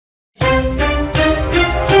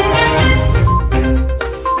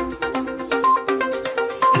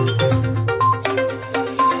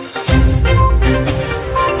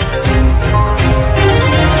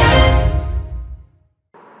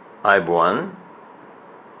ආයුබෝවන්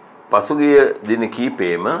පසුගිය දින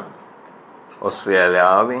කිහිපෙම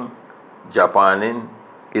ඕස්ට්‍රේලියාවෙන් ජපානයෙන්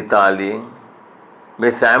ඉතාලියෙන්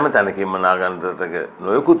මේ සෑම තැනකින්ම නාගන්දට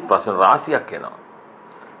නොයෙකුත් ප්‍රශ්න රාශියක් එනවා.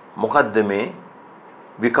 මොකද්ද මේ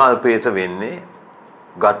විකල්පයට වෙන්නේ?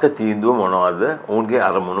 ගත තීන්දුව මොනවද? ඔවුන්ගේ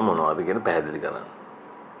අරමුණු මොනවද කියන පැහැදිලි කරන්න.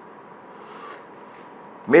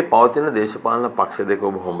 මේ පවතින දේශපාලන පක්ෂ දෙක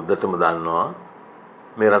ඔබ හොඳටම දන්නවා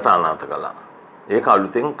මේ රට අනාථ කළා. ඒක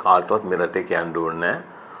අලුතෙන් කාටවත් මේ රටේ කියන්න ඕනේ නැහැ.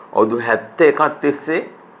 අවුරුදු 71ක් තිස්සේ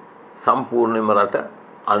සම්පූර්ණයෙන්ම රට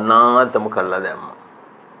අනාථම කරලා දැම්මා.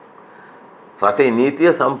 රටේ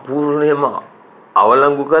නීතිය සම්පූර්ණයෙන්ම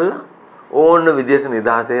අවලංගු කරලා ඕන විදිහට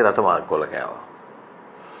නිදහසේ රට මාර්ගකොල කෑවා.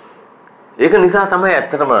 ඒක නිසා තමයි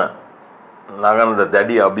ඇත්තටම නාගනන්ද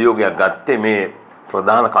දැඩි අභියෝගයක් ගත්තේ මේ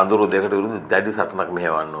ප්‍රධාන කඳුරු දෙකට විරුද්ධ දැඩි සටනක්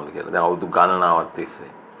මෙහෙවන්න ඕනේ කියලා. දැන් අවුරුදු ගණනාවක්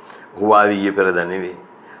තිස්සේ. හුවාවි ඊයේ පෙරද නෙවෙයි.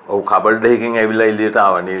 ඔව් කබඩ් එකකින් ඇවිල්ලා එළියට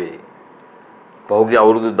ආව නෙවෙයි. පහුගිය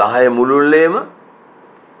අවුරුදු 10 මුළුල්ලේම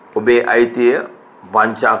ඔබේ අයිතිය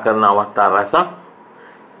වංචා කරන අවස්ථා රැසක්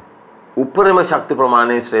උපරිම ශක්ති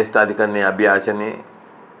ප්‍රමාණයේ ශ්‍රේෂ්ඨාධිකරණයේ අභියාචනයේ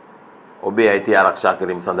ඔබේ අයිතිය ආරක්ෂා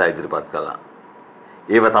කිරීම සඳහා ඉදිරිපත් කළා.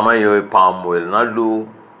 ඒව තමයි ඔය පාම් ඔයිල් නඩු,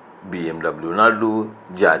 BMW නඩු,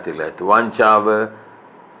 ජාතික ලැයිස්තු වංචාව,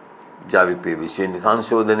 ජවිපේ විශ්වවිද්‍යාල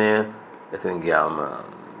සංශෝධනය, එතන ගියාම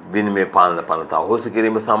විනිමය පාලන පනත අහෝසි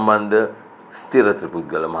කිරීම සම්බන්ධ ස්ථිර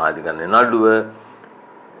ත්‍රිපුද්ගල මහාධිකරණයේ නඩුව,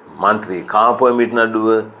 මන්ත්‍රී කාපොමිට් නඩුව,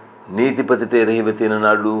 නීතිපතිට එරෙහිව තියෙන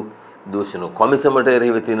නඩු, දූෂණ කොමිසමට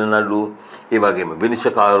එරෙහිව තියෙන නඩු, ඒ වගේම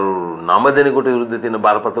විනිශ්චයකාරු 9 දෙනෙකුට විරුද්ධ තියෙන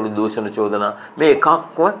බරපතල දූෂණ චෝදනා මේ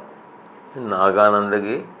එකක්වත්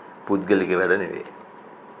නාගානන්දගේ පුද්ගලික වැඩ නෙවෙයි.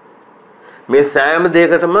 මේ සෑම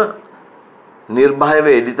දෙයකටම නිර්භයව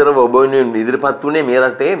එඩිතරව ඔබ ඉදිරිපත් වුණේ මේ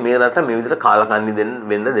රට මේ විදිහට කාලකන්ණි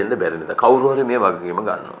වෙන්න දෙන්න බැරි නිසා. කවුරු හරි මේ වගකීම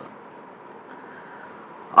ගන්නවා.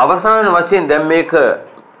 අවසාන වශයෙන් දැන්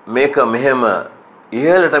මේක මෙහෙම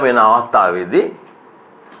ඉහළට මෙන අවස්ථාවේදී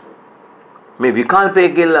මේ විකල්පය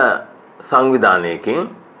කියලා සංවිධානයකින්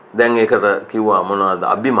දැන් ඒකට කිව්වා මොනවද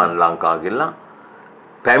අභිමන් ලංකා කියලා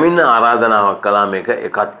පැමිණ ආරාධනාවක් කළා මේක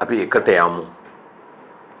අපි එකට යමු.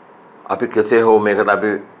 අපි කෙසේ හෝ මේකට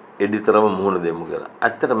අපි එඩිතරම මුහුණ දෙමු කියලා.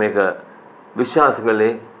 ඇත්තට මේක විශ්වාස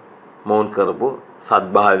කළේ මොවුන් කරපු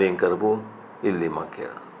සත්භාවයෙන් කරපු ඉල්ලීමක්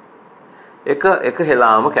කියලා. එක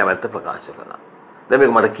හෙලාම කැමැත්ත ප්‍රකාශ කළා. දැන්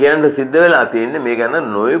මේක මට කියන්න සිද්ධ වෙලා තියෙන්නේ මේ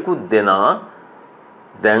ගැන නොයෙකුත් දෙනා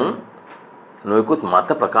දැන් නොයෙකුත් මත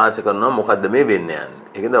ප්‍රකාශ කරනවා මොකද්ද මේ වෙන්නේ යන්නේ.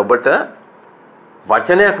 ඒකද ඔබට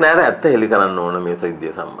වචනයක් නෑර ඇත්ත හෙලි කරන්න ඕන මේ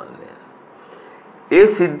සිද්ධිය සම්බන්ධයෙන්. ඒ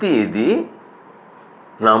සිද්ධියේදී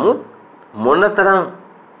නමුත් මොනතරම්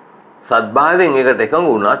සත්භාවයෙන් ඒකට එකඟ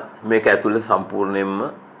වුණත් මේක ඇතුලේ සම්පූර්ණයෙන්ම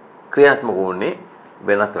ක්‍රියාත්මක වුණේ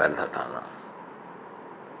වෙනත් වැඩසටහනක්.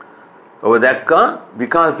 ඔබ දැක්කා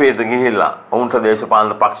විකල්පයට ගිහිල්ලා ඔවුන්ට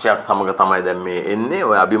දේශපාලන පක්ෂයක් සමග තමයි දැන් මේ එන්නේ.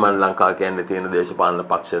 ඔය අභිමන් ලංකා කියන්නේ තියෙන දේශපාලන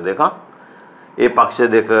පක්ෂ දෙකක්. ඒ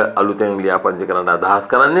පක්ෂ දෙක අලුතෙන් ලියාපදිංචි කරන්න අදහස්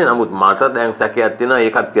කරන්නේ. නමුත් මට දැන් සැකයක් තියෙනවා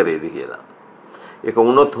ඒකත් කරේද කියලා. ඒක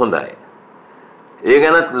වුණොත් හොඳයි. ඒ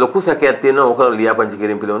ගැනත් ලොකු සැකයක් තියෙනවා. ඕක ලියාපදිංචි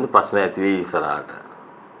කිරීම පිළිබඳ ප්‍රශ්න ඇති වෙයි ඉස්සරහට.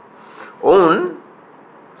 ඔවුන්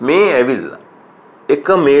මේ ඇවිල්ලා එක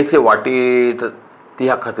මේසේ වටේට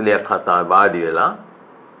 30ක් 40ක් කතා වාඩි වෙලා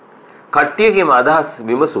කට්ටියගේම අදහස්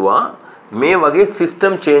විමසුවා මේ වගේ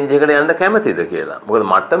සිස්ටම් චේන්ජ් එකකට යන්න කැමතිද කියලා. මොකද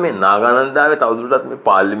මට මේ නාගානන්දාවේ තවදුරටත් මේ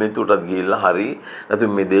පාර්ලිමේන්තුවටත් ගිහිල්ලා හරි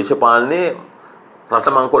නැත්නම් මේ දේශපාලනේ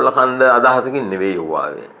රට මංකොල්ල කණ්ඩ අදහසකින් නෙවෙයි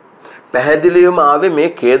යුවාවේ. පැහැදිලිවම ආවේ මේ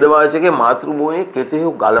ඛේදවාචකයේ මාතෘභූමියේ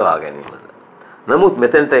කෙසෙහි ගලවා ගැනීමට. නමුත්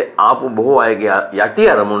මෙතෙන්ට ආපු බොහෝ අයගේ යටි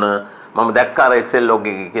අරමුණ මම දැක්කා අර SL log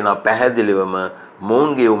එකේ කියන පැහැදිලිවම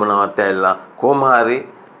මොවුන්ගේ උමනාවත් ඇල්ලලා කොහොම හරි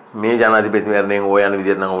මේ ජනාධිපතිවරණයෙන් ඕය යන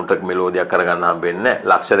විදිහට නම් උන්ට මෙලෝදියක් කරගන්න හම්බෙන්නේ නැහැ.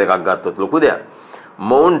 ලක්ෂ දෙකක් ගත්තොත් ලොකු දෙයක්.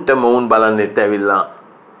 මොවුන් බලන්නෙත් ඇවිල්ලා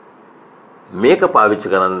මේක පාවිච්චි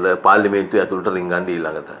කරන්න පාර්ලිමේන්තුවේ ඇතුළට රින්ගන්න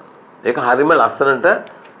ඊළඟට. ඒක හරියම ලස්සනට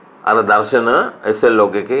අර දර්ශන SL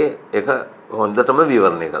log එකේ ඒක හොඳටම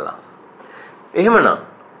විවරණය කළා. එහෙමනම්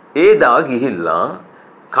ඒ දා ගිහිල්ලා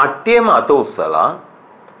කට්ටියම අත උස්සලා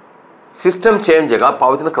සිස්ටම් චේන්ජ් එක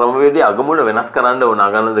පවතින ක්‍රමවේදයේ අගමුල වෙනස් කරන්න ඕන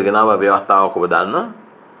නාගානන්ද ගෙනාව ව්‍යවස්ථාවක් ඔබ දන්නවා.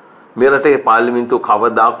 මේ රටේ පාර්ලිමේන්තුව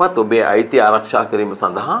කවදාකවත් ඔබේ අයිතිය ආරක්ෂා කිරීම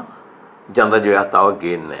සඳහා ජනරජ ව්‍යවස්ථාවක්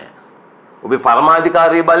ගේන්නේ නැහැ. ඔබේ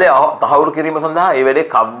පරමාධිකාරී බලය තහවුරු කිරීම සඳහා ඒ වැඩේ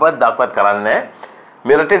කවදාවත් කරන්නේ නැහැ.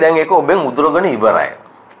 මේ රටේ දැන් ඒක ඔබෙන් උදුරගෙන ඉවරයි.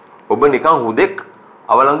 ඔබ නිකන් හුදෙක්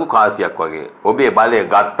අවලංගු කාසියක් වගේ. ඔබේ බලය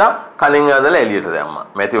ගත්තා කලින් ඇදලා එළියට දැම්මා.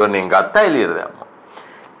 මැතිවරණයෙන් ගත්තා එළියට දැම්මා.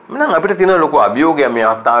 මනම් අපිට තියෙන ලොකු අභියෝගයක් මේ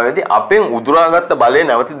අවස්ථාවේදී අපෙන් උදුරාගත්ත බලය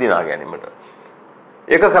නැවත දිනා ගැනීමට.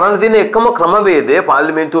 ඒක කරන්න තියෙන එකම ක්‍රමවේදය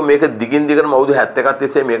පාර්ලිමේන්තුව මේක දිගින් දිගටම අවුරුදු 71ක්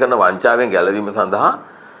තිස්සේ මේ කරන වංචාවෙන් ගැලවීම සඳහා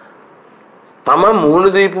තමන්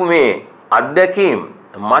මුහුණ දීපු මේ අත්දැකීම්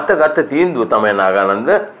මතගත තීන්දුව තමයි නාගානන්ද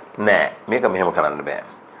නෑ මේක මෙහෙම කරන්න බෑ.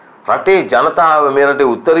 රටේ ජනතාව මේ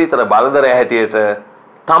රටේ උත්තරීතර බලධරය හැටියට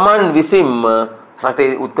තමන් විසින්ම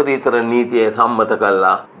රටේ උත්තරීතර නීතිය සම්මත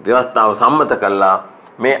කළා, ව්‍යවස්ථාව සම්මත කළා.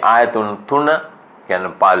 මේ ආයතන තුන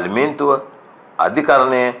කියන්නේ පාර්ලිමේන්තුව,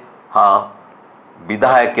 අධිකරණය හා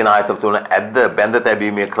විධායක කියන ආයතන තුන ඇද්ද බැඳ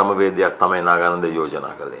තැබීමේ ක්‍රමවේදයක් තමයි නාගානන්ද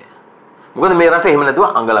යෝජනා කළේ. මොකද මේ රට එහෙම නැතුව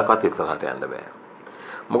අංගලක්වත් ඉස්සරහට යන්න බෑ.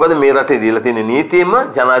 මොකද මේ රටේ දීලා තියෙන නීතියෙම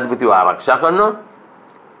ජනාධිපතිව ආරක්ෂා කරනවා.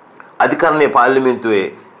 අධිකරණයේ පාර්ලිමේන්තුවේ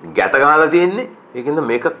ගැට ගහලා තියෙන්නේ. ඒකින්ද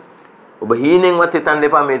මේක ඔබ හීනෙන්වත් හිතන්න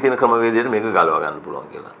එපා මේ තියෙන ක්‍රමවේදයට මේක ගලව ගන්න පුළුවන්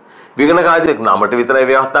කියලා. විගණකාරීෙක් නමට විතරයි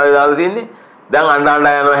ව්‍යවස්ථාවේ දාලා තියෙන්නේ. දැන් අඬ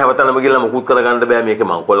යනවා හැමතැනම ගිහලා මුකුත් කරගන්න බෑ මේකේ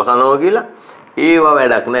මංකොල්ල කනවා කියලා. ඒව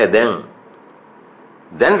වැඩක් නෑ.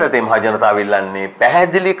 දැන් රටේ මහ ජනතාව ඉල්ලන්නේ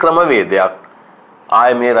පැහැදිලි ක්‍රමවේදයක්.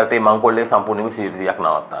 ආයේ මේ රටේ මංකොල්ලේ සම්පූර්ණයෙන්ම 100ක්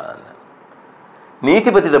නවත්තා ගන්න.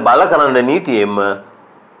 නීතිපතිට බල කරන්න නීතියෙම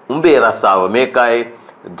උඹේ රස්සාව මේකයි.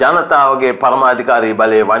 ජනතාවගේ පරමාධිකාරී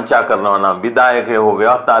බලය වංචා කරනවා නම් විධායකයෝ හෝ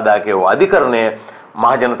ව්‍යවස්ථාදායකයෝ හෝ අධිකරණය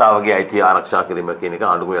මහ ජනතාවගේ අයිතිය ආරක්ෂා කිරීම කියන එක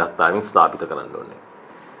අනුග්‍රහ ව්‍යවස්ථාවෙන් ස්ථාපිත කරන්න ඕනේ.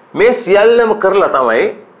 මේ සියල්ලම කරලා තමයි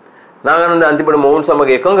නාගානන්ද අන්තිමට මොවුන් සමග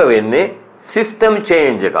එකඟ වෙන්නේ සිස්ටම්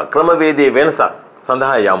චේන්ජ් එකක් ක්‍රමවේදයේ වෙනසක්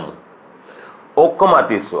සඳහා යමු. ඔක්කොම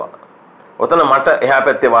අතිස්වා. ඔතන මට එහා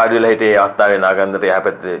පැත්තේ වාඩි වෙලා හිටියේ අවස්ථාවේ නාගානන්දට එහා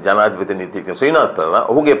පැත්තේ ජනාධිපති නීතිඥ ශ්‍රීනාත් පෙරේරා.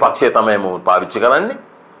 ඔහුගේ පක්ෂය තමයි මොවුන් පාවිච්චි කරන්නේ.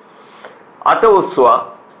 අත උස්වා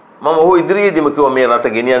මම ඔහු ඉදිරියේදීම කිව්වා මේ රට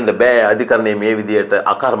ගෙනියන්න බෑ අධිකරණයේ මේ විදියට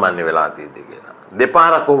අකර්මණ්‍ය වෙලා තියෙද්දි කියලා.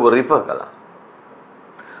 දෙපාරක් ඔහුව රිෆර් කළා.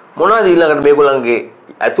 මොනවද ඊළඟට මේගොල්ලන්ගේ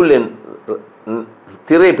ඇතුලෙන්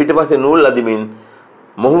තිරේ පිටිපස්සේ නූල් අදිමින්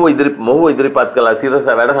මොහු ඉදිරිපත් කළා සිරස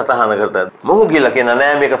වැඩසටහනකට. මොහු කියලා කියන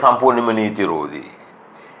නෑ මේක සම්පූර්ණයෙන්ම නීති විරෝධී.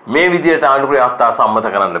 මේ විදියට ආණ්ඩුක්‍රම අවස්ථා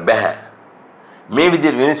සම්මත කරන්න බෑ. මේ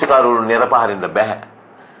විදියට විනිශ්චයකාරවරු නිරපහරින්න බෑ.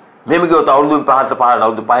 මෙහෙම ගියොත් අවුරුදු 5ට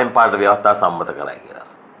අවුරුදු 5න් පාට ව්‍යවස්ථා සම්මත කරයි කියලා.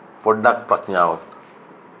 පොඩ්ඩක් ප්‍රඥාව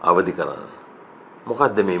අවදි කරන්න.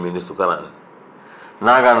 මොකද්ද මේ මිනිස්සු කරන්නේ?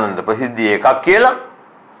 නාගානන්ද ප්‍රසිද්ධියේ එකක් කියලා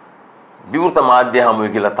විවෘත මාධ්‍ය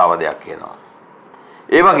හමුවේ කියලා තව දෙයක් කියනවා.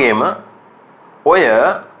 ඒ වගේම ඔය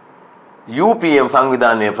UPM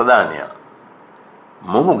සංවිධානයේ ප්‍රධානියා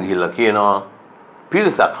මොහු ගිහිල්ලා කියනවා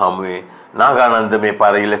පිරිසක් හමුවේ නාගානන්ද මේ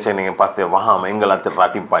පාර ඉලෙක්ෂන් එකෙන් පස්සේ වහාම එංගලන්තයට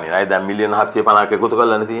රටින් පනින අය දැන් මිලියන 750ක එකතු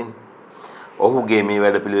කරලානේ තියෙන්නේ. ඔහුගේ මේ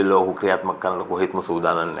වැඩ පිළිවෙල ඔහු ක්‍රියාත්මක කරන්න කොහෙත්ම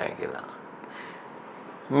සූදානම් නැහැ කියලා.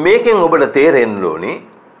 මේකෙන් ඔබට තේරෙන්න ඕනේ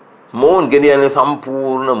මොවුන් ගෙනියන්නේ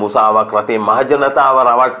සම්පූර්ණ මුසාවක් රටේ මහ ජනතාව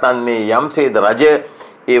රවට්ටන්නේ යම්සේද රජය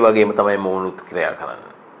ඒ වගේම තමයි මොවුනුත් ක්‍රියා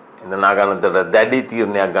කරන්නේ. ඉතින් නාගානන්දට දැඩි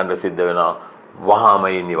තීරණයක් ගන්න සිද්ධ වෙනවා වහාම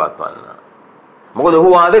ඉනිවත්වන්න. මොකද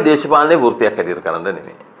ඔහු ආවේ දේශපාලන වෘත්තියක් හැටියට කරන්න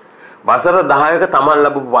නෙමෙයි. වසර 10ක තමන්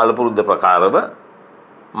ලැබපු බලපුරුද්ද ප්‍රකාරව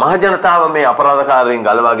මහ ජනතාව මේ අපරාධකාරයෙන්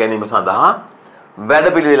ගලවා ගැනීම සඳහා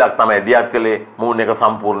වැඩපිළිවෙලක් තමයි දියත් කළේ. මූන් එක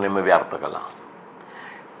සම්පූර්ණයෙන්ම ව්‍යර්ථ කළා.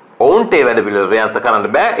 ඔවුන්ට ඒ වැඩපිළිවෙල ව්‍යර්ථ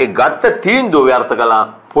කරන්න බෑ. ඒ ගත්ත තීන්දුව ව්‍යර්ථ කළා.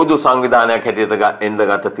 පොදු සංවිධානයක් හැටියට එන්න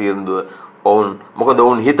ගත්ත තීන්දුව ඔවුන් මොකද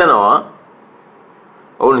ඔවුන් හිතනවා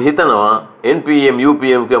NPM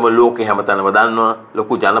UPM කියම ලෝකේ හැමතැනම දන්නවා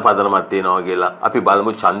ලොකු ජනපදනමක් තියෙනවා කියලා. අපි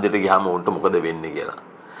බලමු ඡන්දෙට ගියාම උන්ට මොකද වෙන්නේ කියලා.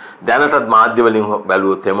 දැනටත් මාධ්‍ය වලින්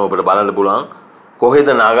බැලුවොත් එම ඔබට බලන්න පුළුවන් කොහෙද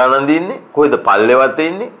නාගානන්ද ඉන්නේ, කොහෙද පල්ලෙවත්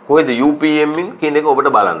ඉන්නේ, කොහෙද UPM කියන එක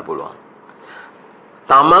ඔබට බලන්න පුළුවන්.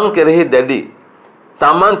 තමන් කෙරෙහි දැඩි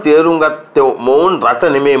තමන් තේරුම් ගත්ත මොවුන්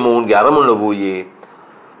රට නෙමේ මොවුන්ගේ අරමුණ වූයේ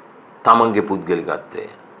තමන්ගේ පුද්ගලිකත්වය.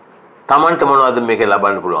 තමන්ට මොනවද මේකේ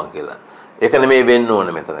ලබන්න පුළුවන් කියලා. ඒක නෙමේ වෙන්න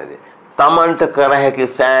ඕනේ මෙතනදී. තමන්ට කර හැකි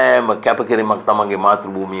සෑම කැපකිරීමක් තමන්ගේ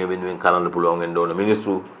මාතෘභූමිය වෙනුවෙන් කරන්න පුළුවන් වෙන්න ඕන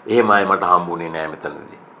මිනිස්සු. එහෙමයි මට හම්බුනේ නෑ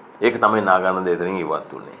මෙතනදී. ඒක තමයි නාගානන්ද එතනින්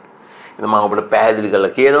ඉවත් වුනේ. ඉතින් මම ඔබට පැහැදිලි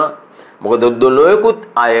කරලා කියනවා මොකද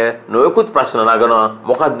නොයෙකුත් ප්‍රශ්න නගනවා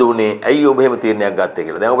මොකද්ද උනේ? ඇයි ඔබ එහෙම තීරණයක් ගත්තේ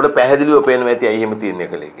කියලා. දැන් ඔබට පැහැදිලිව පේනවා ඇති ඇයි එහෙම තීරණය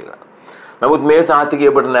කළේ කියලා. නමුත් මේ සාහිත්‍යය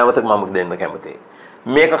ඔබට නැවත මම දෙන්න කැමතියි.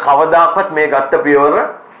 මේක කවදාකවත් මේ ගත්ත පියවර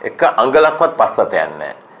එක අඟලක්වත් පස්සට යන්නේ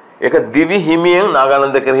නැහැ. ඒක දිවි හිමියෙන්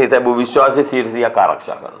නාගානන්ද කෙරෙහි තිබූ විශ්වාසය 100%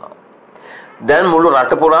 ආරක්ෂා කරනවා. දැන් මුළු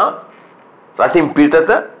රට පුරා රටින්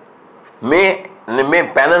පිටත මේ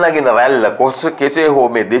පැන නගින රැල්ල කෙසේ හෝ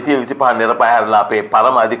මේ 225 නිරපයහරලා අපේ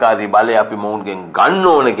පරම අධිකාරී බලය අපි මොවුන්ගෙන් ගන්න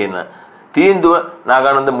ඕන කියන තීන්දුව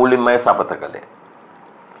නාගානන්ද මුලින්මයි සපත කළේ.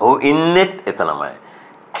 ඔහු ඉන්නෙත් එතනමයි.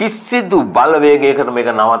 කිසිදු බලවේගයකට මේක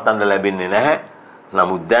නවත්තන්න ලැබෙන්නේ නැහැ.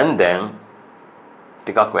 නමුත් දැන්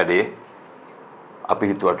ටිකක් වැඩේ අපි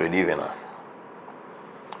හිතුවට වැඩි වෙනස්.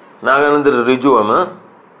 නාගානන්ද ඍජුවම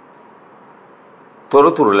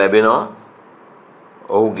තොරතුරු ලැබෙනවා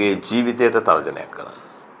ඔහුගේ ජීවිතයට තර්ජනයක් කරන්න.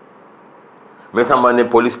 මේ සම්බන්ධයෙන්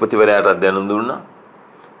පොලිස්පතිවරයාට දැනුම් දුන්නා.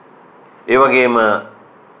 ඒ වගේම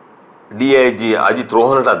DIG අජිත්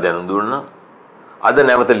රෝහණටත් දැනුම් දුන්නා. අද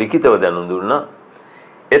නැවත ලිඛිතව දැනුම් දුන්නා.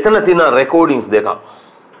 එතන තියෙන රෙකෝඩින්ග්ස් දෙකක්.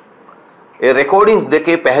 ඒ රෙකෝඩින්ග්ස්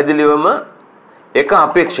දෙකේ පැහැදිලිවම එක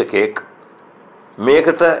අපේක්ෂකෙක්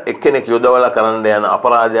මේකට එක්කෙනෙක් යොදවලා කරන්න යන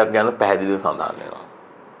අපරාධයක් ගැන පැහැදිලිව සඳහන් වෙනවා.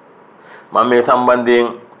 මම මේ සම්බන්ධයෙන්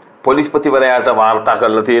පොලිස්පතිවරයාට වාර්තා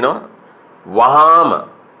කරලා තියෙනවා. වහාම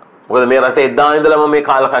මොකද මේ රටේ එදා ඉඳලම මේ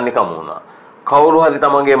කාලකන්නිකම වුණා. කවුරු හරි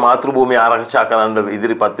තමන්ගේ මාතෘභූමිය ආරක්ෂා කරන්න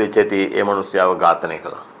ඉදිරිපත් වෙච්ච ඇටි ඒ මිනිස්යාව ඝාතනය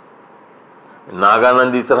කළා.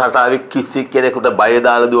 නාගානන්ද ඉස්සරහට ආවේ කිසි කෙනෙකුට බය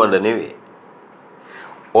දාලා දුවන්න නෙවෙයි.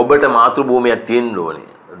 ඔබට මාතෘභූමියක් තියෙන්න ඕනේ.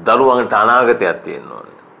 දරුවන්ට අනාගතයක් තියෙන්න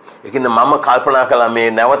ඕනේ. ඒකින්ද මම කල්පනා කළා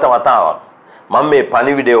මේ නැවත වතාවක් මම මේ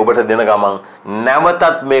පණිවිඩය ඔබට දෙන ගමන්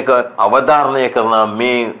නැවතත් මේක අවධාරණය කරන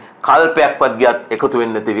මේ කල්පයක්වත් ගියත් එකතු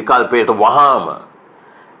වෙන්නේ නැති විකල්පයට වහාම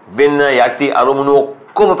වෙන යටි අරමුණු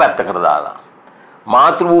ඔක්කොම පැත්තකට දාලා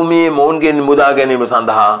මාතෘභූමියේ මොවුන්ගෙන් මුදා ගැනීම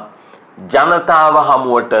සඳහා ජනතාව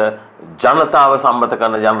හමුවට ජනතාව සම්මත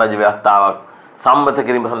කරන ජනරජ ව්‍යවස්ථාවක් සම්මත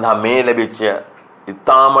කිරීම සඳහා මේ ලැබිච්ච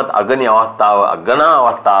ඉතාමත් අගනි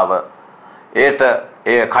අවස්ථාව ඒට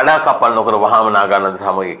ඒ කඩාකප්පල් නොකර වහාම නාගානන්ද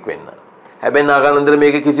සමග වෙන්න. හැබැයි නාගානන්දට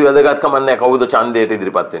මේක කිසි වැදගත්කමක් නැහැ කවුද ඡන්දයට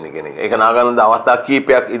ඉදිරිපත් වෙන්නේ කියන එක. ඒක නාගානන්ද අවස්ථා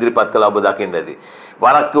කීපයක් ඉදිරිපත් කළා ඔබ දකින්න ඇති.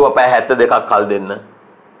 වරක් කිව්වා පැය 72ක් කල් දෙන්න.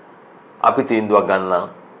 අපි තීන්දුවක් ගන්නවා.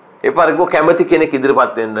 ඒ පරිගෝ කැමැති කෙනෙක්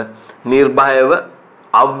ඉදිරිපත් වෙන්න නිර්භයව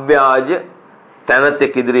අව්‍යාජ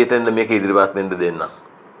තැනැත්තෙක් ඉදිරියට එන්න මේක ඉදිරිපත් වෙන්න දෙන්න.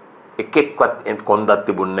 එකෙක්වත් කොන්දක්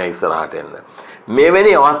තිබුණේ නැහැ ඉස්සරහට එන්න.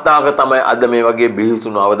 මෙවැනි අවස්ථාවක තමයි අද මේ වගේ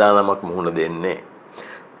බිහිසුණු අවදානමක් මුහුණ දෙන්නේ.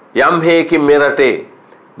 යම් හේකින් මේ රටේ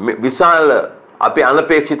විශාල අපි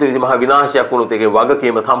අනපේක්ෂිත මහ විනාශයක් වුණොත් ඒකේ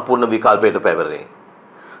වගකීම සම්පූර්ණ විකල්පයට පැවරේ.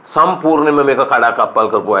 සම්පූර්ණයෙන්ම මේක කඩාකප්පල්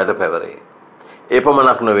කරපු අයට පැවරේ. ඒ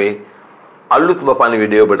පමණක් නෙවෙයි අලුත්ම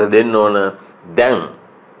පණිවිඩය ඔබට දෙන්න ඕන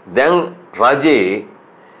දැන් රජයේ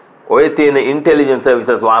ඔය තියෙන ඉන්ටෙලිජන්ස්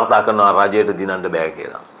සර්විසස් වාර්තා කරනවා රජයට දිනන්න බෑ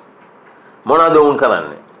කියලා. මොනවද වුන්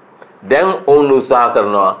කරන්නේ? දැන් ඔවුන් උත්සාහ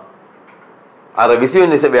කරනවා අර 20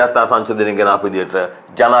 වෙනි ව්‍යවස්ථා සංශෝධනය ගැන අප විදියට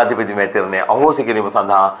ජනාධිපති මැතිවරණය අහෝසි කිරීම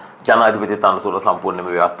සඳහා ජනාධිපති තනතුර සම්පූර්ණයෙන්ම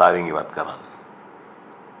ව්‍යවස්ථාවෙන් ඉවත් කරන්න.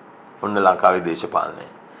 ඔන්න ලංකාවේ දේශපාලනය.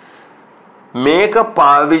 මේක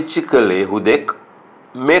පාවිච්චි කළේ හුදෙක්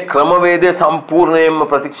මේ ක්‍රමවේදය සම්පූර්ණයෙන්ම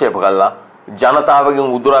ප්‍රතික්ෂේප කළා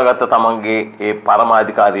ජනතාවගෙන් උදුරාගත්ත තමන්ගේ ඒ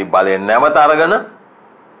පරමාධිකාරී බලය නැවත අරගෙන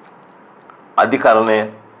අධිකරණය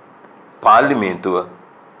පාර්ලිමේන්තුව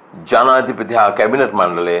ජනාධිපති හා කැබිනට්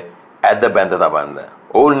මණ්ඩලය ඇද බැඳ තබන්න.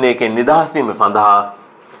 ඔවුන් මේකෙන් නිදහස් වීම සඳහා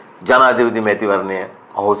ජනාධිපති මැතිවරණය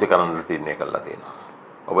අහෝසි කරන්න තීරණය කළා තියෙනවා.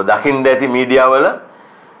 ඔබ දකින්න ඇති මීඩියාවල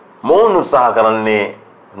මොවුන් උත්සාහ කරන්නේ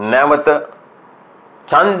නැවත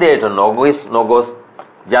ඡන්දයට නොගොස්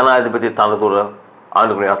ජනාධිපති තනතුර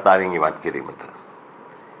ආණ්ඩුක්‍රියාත්මකයෙන් ඉවත් කිරීමට.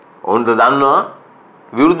 ඔවුන්ට දන්නවා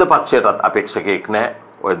විරුද්ධ පක්ෂයටත් අපේක්ෂකෙක් නැහැ.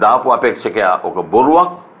 ඔය දාපු අපේක්ෂකයා ඔක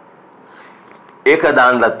බොරුවක්. ඒක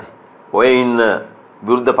දාන්නත් ඔය ඉන්න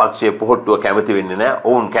විරුද්ධ පක්ෂයේ පොහොට්ටුව කැමති වෙන්නේ නැහැ.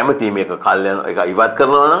 ඔවුන් කැමති මේක කල්යන එක ඉවත්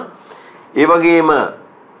කරනවා නම් ඒ වගේම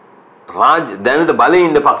දැනට බලේ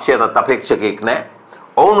ඉන්න පක්ෂයටත් අපේක්ෂකෙක් නැහැ.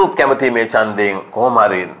 ඔවුනුත් කැමති මේ ඡන්දයෙන් කොහොම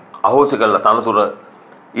හරි අහෝසි කරලා තනතුර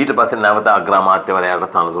ඊට පස්සේ නැවත අග්‍රාමාත්‍යවරයාට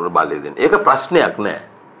තනතුර බලය දෙන්න. ඒක ප්‍රශ්නයක් නෑ.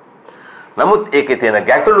 නමුත් ඒකේ තියෙන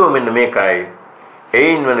ගැටලුව මෙන්න මේකයි.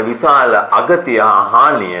 එයින් වෙන විශාල අගතිය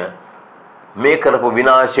හානිය මේ කරපු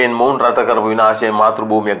විනාශයෙන් මොවුන් රට කරපු විනාශයෙන්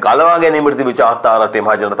මාතෘභූමිය ගලවා ගැනීමට තිබිච්ච අවස්ථාව රටේ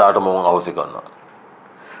මහ ජනතාවට මොවුන් අහෝසි කරනවා.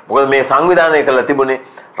 මොකද මේ සංවිධානය කළා තිබුණේ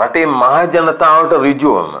රටේ මහ ජනතාවට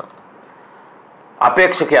ඍජුවම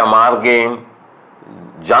අපේක්ෂකයා මාර්ගයෙන්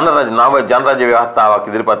ජනරජ ව්‍යවස්ථාවක්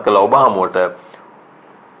ඉදිරිපත් කළ ඔබ හමුවට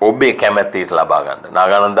ඔබේ කැමැත්ත ඊට ලබා ගන්න.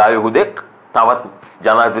 නාගානන්දාවේ හුදෙක් තවත්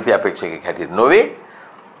ජනාධිපති අපේක්ෂකෙක් හැටියට නොවේ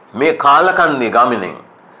මේ කාලකන්ණි ගමනේ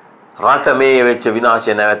රට මේ වෙච්ච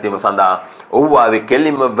විනාශය නැවැත්වීම සඳහා ඔහු ආවේ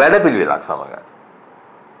කෙලින්ම වැඩපිළිවෙලක් සමග.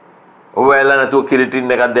 ඔහු ඇල්ල නැතුව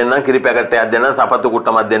කිරිටින් එකක් දෙන්නම්, කිරි පැකට් එකක් දෙන්නම්, සපත්තු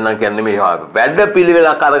කුට්ටමක් දෙන්නම් කියන්නේ මේ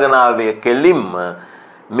වැඩපිළිවෙලක් අරගෙන ආවේ කෙලින්ම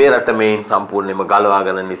මේ රට මේන් සම්පූර්ණයෙන්ම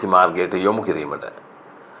ගලවාගෙන නිසි මාර්ගයට යොමු කිරීමට.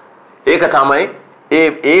 ඒක තමයි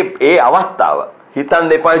ඒ අවස්ථාව.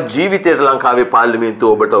 හිතන්න එපා ජීවිතේට ලංකාවේ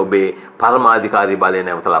පාර්ලිමේන්තුව ඔබට ඔබේ පරමාධිකාරී බලය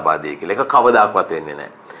නැවත ලබා දෙයි කියලා. ඒක කවදාකවත් වෙන්නේ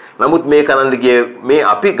නැහැ. නමුත් මේ කරන්න ගියේ මේ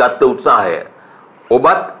අපි ගත්ත උත්සාහය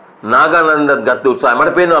ඔබත් නාගානන්දත් ගත්ත උත්සාහය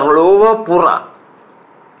මට පේනවා ලෝව පුරා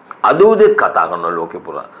අද උදේත් කතා කරන ලෝකේ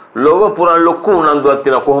පුරා ලෝව පුරා ලොකු උනන්දුවක්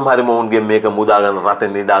තියෙන කොහොම හරි මොවුන්ගේ මේක මුදා ගන්න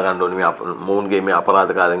රට නිදා ගන්න ඕනේ මේ මොවුන්ගේ මේ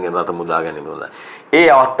අපරාධකාරයන්ගෙන් රට මුදා ගැනීම හොඳයි. ඒ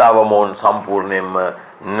අවස්ථාව මොවුන් සම්පූර්ණයෙන්ම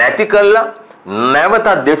නැති කළා නැවත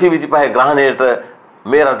 225 ග්‍රහණයට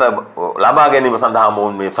මේ රට ලබා ගැනීම සඳහා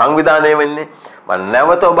මොවුන් මේ සංවිධානය වෙන්නේ. මම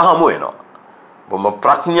නැවත ඔබ හමු වෙනවා. බොහොම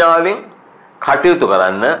ප්‍රඥාවෙන් කටයුතු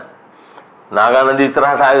කරන්න නාගානන්ද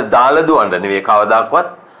ඉස්සරහට ආයෙ දාලා දුවන්න නෙවෙයි කවදාක්වත්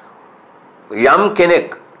යම්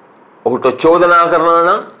කෙනෙක් ඔහුට චෝදනා කරනවා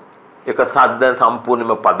නම් ඒක සද්ද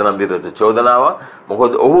සම්පූර්ණයෙන්ම පදනම් විරුද්ධ චෝදනාවක්.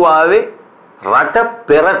 මොකද ඔහු ආවේ රට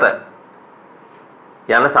පෙරට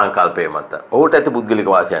යන සංකල්පය මත. ඔහුට ඇති පුද්ගලික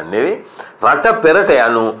වාසියක් නෙවෙයි. රට පෙරට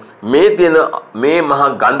යනු මේ තියෙන මේ මහා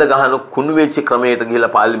ගඳ ගහන කුණු වෙච්ච ක්‍රමයට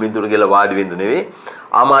ගිහිලා පාර්ලිමේන්තුවට ගිහිලා වාඩි වෙන්න නෙවෙයි.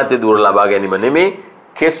 අමාත්‍ය ධූර ලබා ගැනීම නෙමෙයි.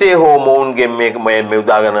 කෙසේ හෝ මොවුන්ගෙන් මේ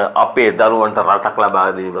උදාගෙන අපේ දරුවන්ට රටක් ලබා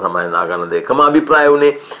දීම තමයි නාගානන්ද එකම අභිප්‍රාය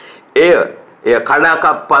උනේ. එය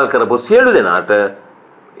කඩාකප්පල් කරපු සියලු දෙනාට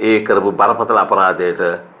ඒ කරපු බරපතල අපරාධයට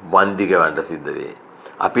වන්දි ගෙවන්න සිද්ධ වෙයි.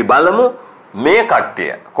 අපි බලමු මේ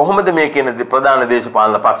කට්ටිය කොහොමද මේ කියන ප්‍රධාන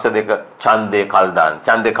දේශපාලන පක්ෂ දෙක ඡන්දේ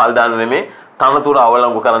කල් දාන්න නෙමේ තනතුර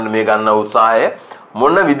අවලංගු කරන්න මේ ගන්න උත්සාහය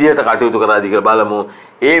මොන විදියට කටයුතු කරාද කියලා බලමු.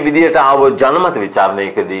 ඒ විදියට ආව ජනමත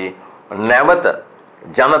විචාරණයකදී නැවත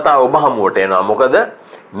ජනතාව ඔබ හමුවට එනවා. මොකද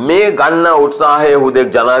මේ ගන්න උත්සාහය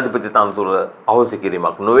හුදෙක් ජනාධිපති තනතුර අහෝසි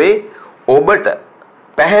කිරීමක් නොවේ. ඔබට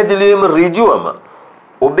පැහැදිලිවම ඍජුවම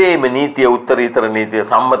ඔබේ මේ නීතිය උත්තරීතර නීතිය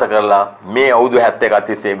සම්මත කරලා මේ අවුරුදු 71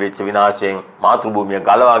 තිස්සේ වෙච්ච විනාශයෙන් මාතෘභූමිය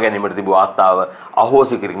ගලවා ගැනීමට තිබූ අවස්ථාව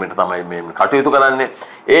අහෝසි කිරීමට තමයි මේ කටයුතු කරන්නේ.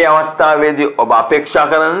 ඒ අවස්ථාවේදී ඔබ අපේක්ෂා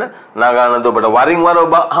කරන්න නාගානන්ද ඔබට වරින් වර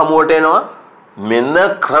ඔබ හමුවට එනවා. මෙන්න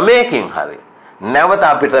ක්‍රමයකින් හරි නැවත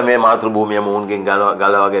අපිට මේ මාතෘභූමිය මොවුන්ගෙන්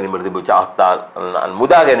ගලවා ගැනීමට තිබුච්ච අවස්ථාව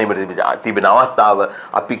මුදා ගැනීමට තිබෙන අවස්ථාව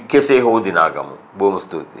අපි කෙසේ හෝ දිනාගමු. බොහොම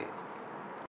ස්තුතියි.